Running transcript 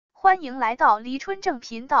欢迎来到黎春正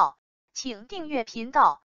频道，请订阅频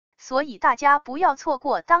道，所以大家不要错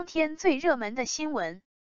过当天最热门的新闻。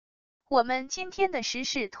我们今天的时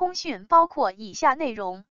事通讯包括以下内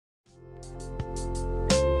容：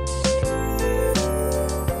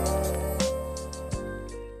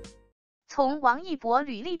从王一博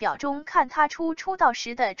履历表中看他出道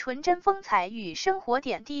时的纯真风采与生活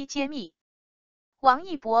点滴揭秘。王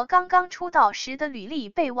一博刚刚出道时的履历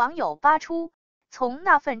被网友扒出，从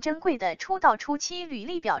那份珍贵的出道初期履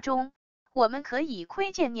历表中，我们可以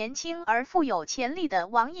窥见年轻而富有潜力的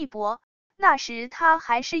王一博。那时他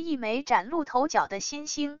还是一枚崭露头角的新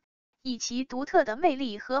星，以其独特的魅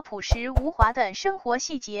力和朴实无华的生活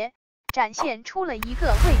细节，展现出了一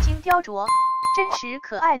个未经雕琢、真实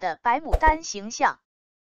可爱的白牡丹形象。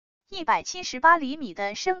178厘米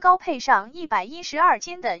的身高配上112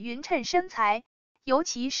斤的匀称身材，尤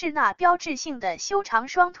其是那标志性的修长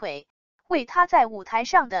双腿，为他在舞台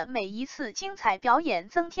上的每一次精彩表演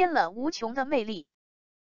增添了无穷的魅力。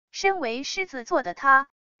身为狮子座的他，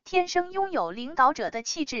天生拥有领导者的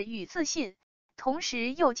气质与自信，同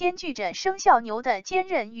时又兼具着生肖牛的坚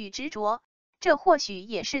韧与执着，这或许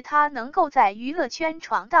也是他能够在娱乐圈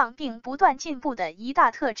闯荡并不断进步的一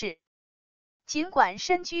大特质。尽管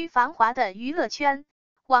身居繁华的娱乐圈，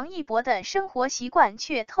王一博的生活习惯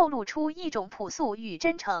却透露出一种朴素与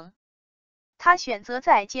真诚。他选择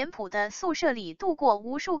在简朴的宿舍里度过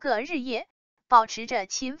无数个日夜，保持着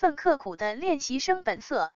勤奋刻苦的练习生本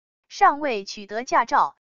色，尚未取得驾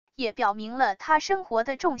照，也表明了他生活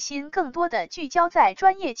的重心更多的聚焦在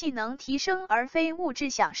专业技能提升而非物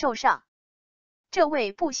质享受上。这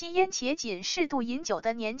位不吸烟且仅适度饮酒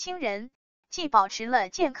的年轻人，既保持了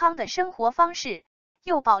健康的生活方式，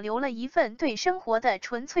又保留了一份对生活的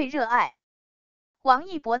纯粹热爱。王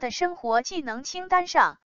一博的生活技能清单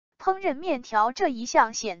上，烹饪面条这一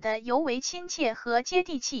项显得尤为亲切和接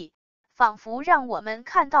地气，仿佛让我们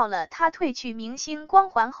看到了他褪去明星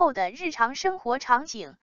光环后的日常生活场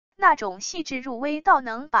景，那种细致入微到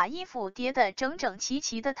能把衣服叠得整整齐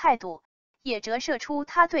齐的态度，也折射出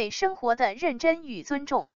他对生活的认真与尊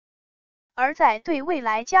重。而在对未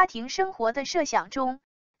来家庭生活的设想中，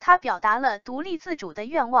他表达了独立自主的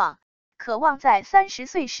愿望，渴望在30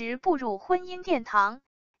岁时步入婚姻殿堂，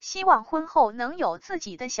希望婚后能有自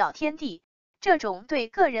己的小天地。这种对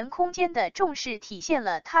个人空间的重视体现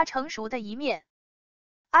了他成熟的一面。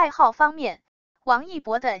爱好方面，王一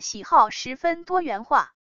博的喜好十分多元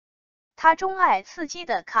化，他钟爱刺激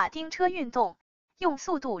的卡丁车运动，用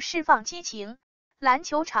速度释放激情；篮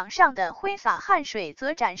球场上的挥洒汗水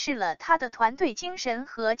则展示了他的团队精神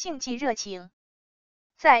和竞技热情。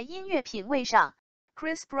在音乐品味上，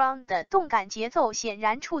 Chris Brown 的动感节奏显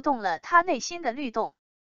然触动了他内心的律动。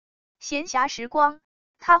闲暇时光，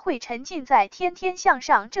他会沉浸在《天天向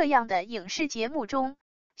上》这样的影视节目中，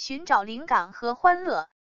寻找灵感和欢乐。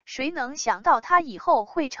谁能想到他以后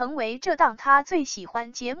会成为这档他最喜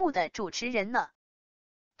欢节目的主持人呢？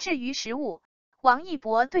至于食物，王一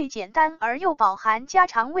博对简单而又饱含家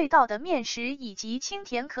常味道的面食以及清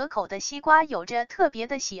甜可口的西瓜有着特别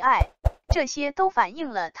的喜爱，这些都反映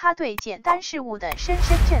了他对简单事物的深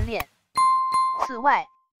深眷恋。此外，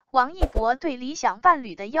王一博对理想伴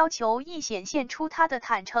侣的要求亦显现出他的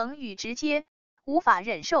坦诚与直接，无法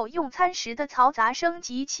忍受用餐时的嘈杂声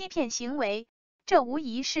及欺骗行为，这无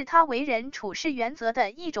疑是他为人处事原则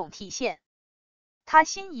的一种体现。他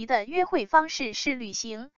心仪的约会方式是旅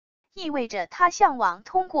行，意味着他向往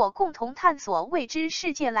通过共同探索未知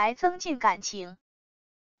世界来增进感情。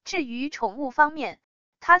至于宠物方面，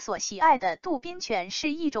他所喜爱的杜宾犬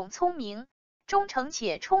是一种聪明、忠诚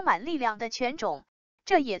且充满力量的犬种，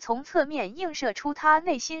这也从侧面映射出他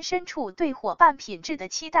内心深处对伙伴品质的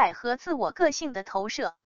期待和自我个性的投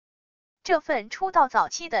射。这份出道早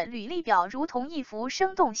期的履历表如同一幅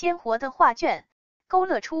生动鲜活的画卷，勾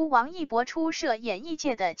勒出王一博初涉演艺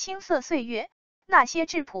界的青涩岁月。那些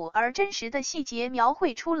质朴而真实的细节描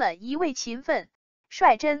绘出了一位勤奋、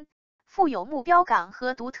率真、富有目标感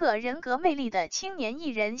和独特人格魅力的青年艺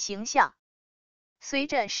人形象。随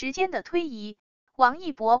着时间的推移，王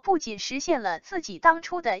一博不仅实现了自己当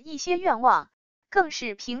初的一些愿望，更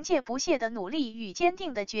是凭借不懈的努力与坚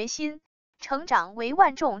定的决心，成长为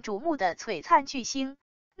万众瞩目的璀璨巨星。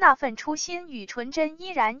那份初心与纯真依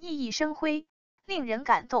然熠熠生辉，令人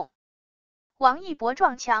感动。王一博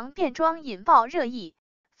撞墙变装引爆热议，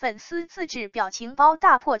粉丝自制表情包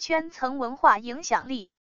大破圈层文化影响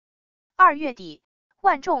力。2月底，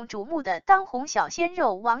万众瞩目的当红小鲜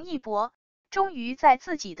肉王一博终于在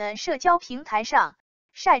自己的社交平台上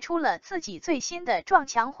晒出了自己最新的撞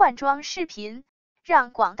墙换装视频，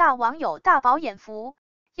让广大网友大饱眼福。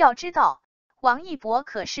要知道，王一博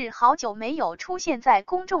可是好久没有出现在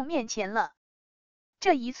公众面前了。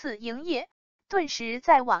这一次营业，顿时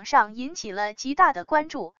在网上引起了极大的关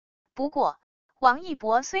注。不过，王一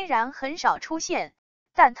博虽然很少出现，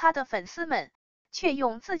但他的粉丝们却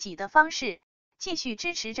用自己的方式继续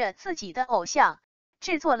支持着自己的偶像，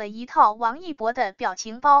制作了一套王一博的表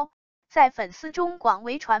情包，在粉丝中广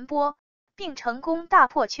为传播，并成功大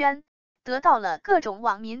破圈，得到了各种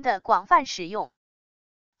网民的广泛使用。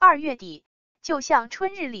2月底，就像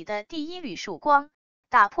春日里的第一缕曙光，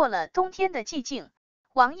打破了冬天的寂静。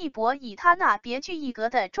王一博以他那别具一格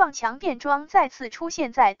的撞墙变装再次出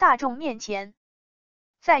现在大众面前。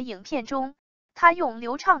在影片中，他用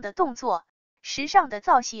流畅的动作、时尚的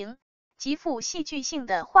造型、极富戏剧性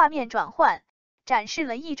的画面转换，展示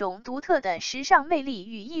了一种独特的时尚魅力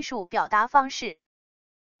与艺术表达方式。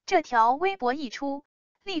这条微博一出，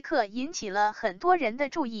立刻引起了很多人的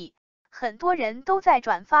注意，很多人都在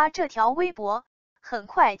转发这条微博，很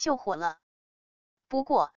快就火了。不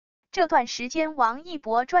过，这段时间王一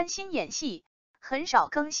博专心演戏，很少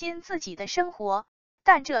更新自己的生活，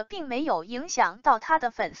但这并没有影响到他的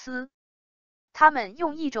粉丝。他们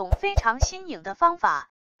用一种非常新颖的方法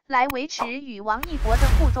来维持与王一博的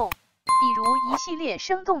互动，比如一系列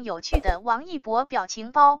生动有趣的王一博表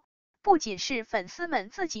情包，不仅是粉丝们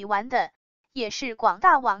自己玩的，也是广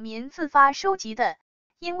大网民自发收集的，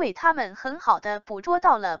因为他们很好的捕捉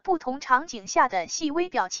到了不同场景下的细微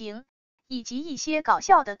表情，以及一些搞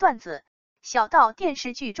笑的段子，小到电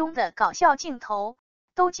视剧中的搞笑镜头，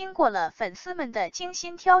都经过了粉丝们的精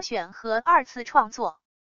心挑选和2次创作。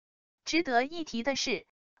值得一提的是，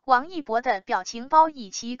王一博的表情包以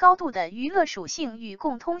其高度的娱乐属性与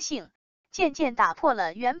共通性，渐渐打破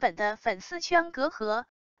了原本的粉丝圈隔阂，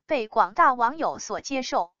被广大网友所接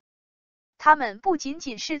受。他们不仅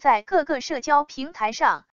仅是在各个社交平台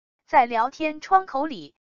上，在聊天窗口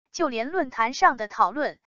里，就连论坛上的讨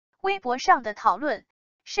论、微博上的讨论，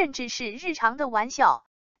甚至是日常的玩笑，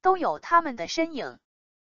都有他们的身影。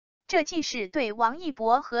这既是对王一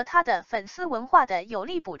博和他的粉丝文化的有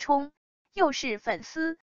力补充，又是粉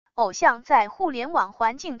丝、偶像在互联网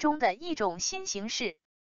环境中的一种新形式。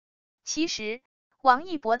其实，王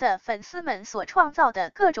一博的粉丝们所创造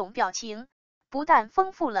的各种表情，不但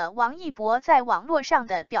丰富了王一博在网络上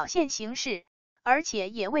的表现形式，而且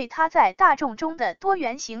也为他在大众中的多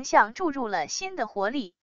元形象注入了新的活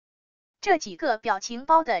力。这几个表情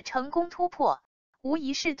包的成功突破，无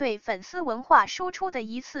疑是对粉丝文化输出的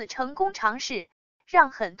一次成功尝试，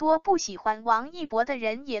让很多不喜欢王一博的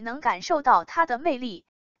人也能感受到他的魅力，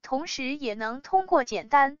同时也能通过简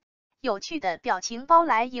单、有趣的表情包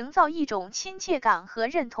来营造一种亲切感和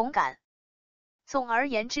认同感。总而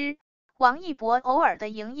言之，王一博偶尔的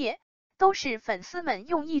营业，都是粉丝们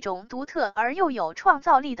用一种独特而又有创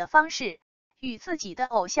造力的方式，与自己的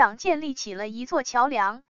偶像建立起了一座桥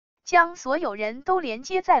梁，将所有人都连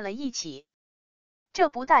接在了一起。这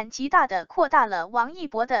不但极大地扩大了王一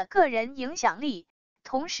博的个人影响力，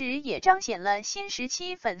同时也彰显了新时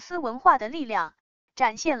期粉丝文化的力量，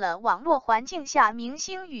展现了网络环境下明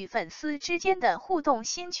星与粉丝之间的互动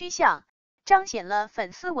新趋向，彰显了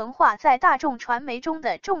粉丝文化在大众传媒中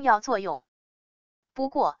的重要作用。不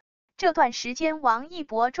过，这段时间王一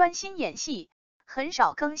博专心演戏，很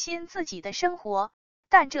少更新自己的生活，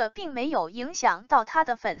但这并没有影响到他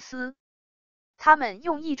的粉丝。他们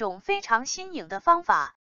用一种非常新颖的方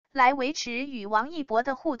法来维持与王一博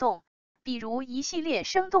的互动，比如一系列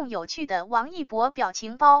生动有趣的王一博表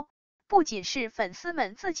情包，不仅是粉丝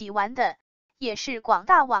们自己玩的，也是广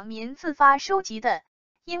大网民自发收集的，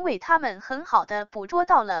因为他们很好的捕捉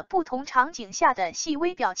到了不同场景下的细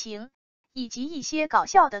微表情，以及一些搞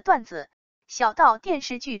笑的段子，小到电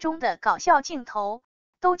视剧中的搞笑镜头，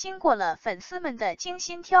都经过了粉丝们的精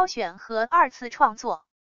心挑选和2次创作。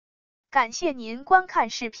感谢您观看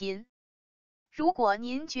视频。如果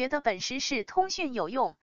您觉得本时事通讯有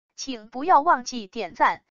用，请不要忘记点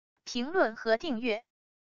赞、评论和订阅。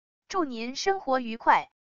祝您生活愉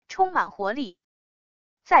快，充满活力。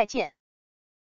再见。